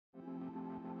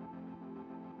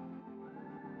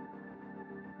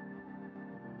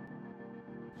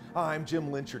Hi, I'm Jim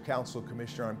Lynch, your Council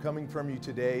Commissioner. I'm coming from you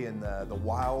today in the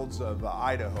wilds of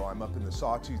Idaho. I'm up in the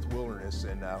Sawtooth Wilderness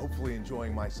and hopefully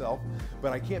enjoying myself.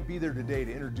 But I can't be there today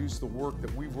to introduce the work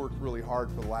that we've worked really hard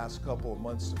for the last couple of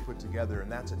months to put together,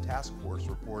 and that's a task force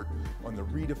report on the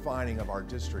redefining of our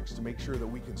districts to make sure that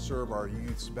we can serve our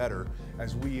youths better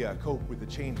as we cope with the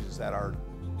changes that our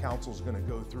Council's going to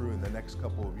go through in the next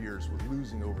couple of years with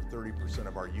losing over 30%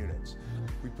 of our units.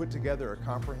 We put together a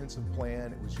comprehensive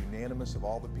plan. It was unanimous of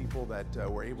all the people that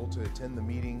were able to attend the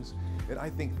meetings. And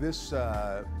I think this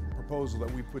proposal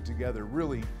that we put together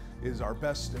really is our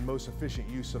best and most efficient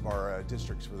use of our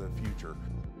districts for the future.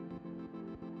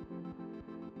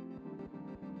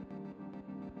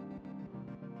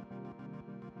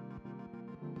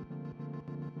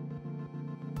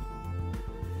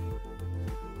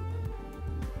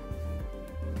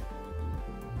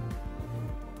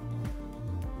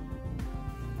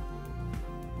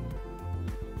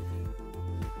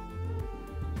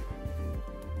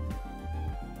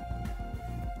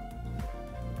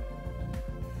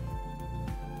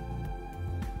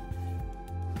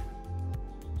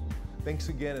 Thanks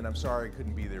again, and I'm sorry I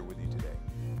couldn't be there with you today.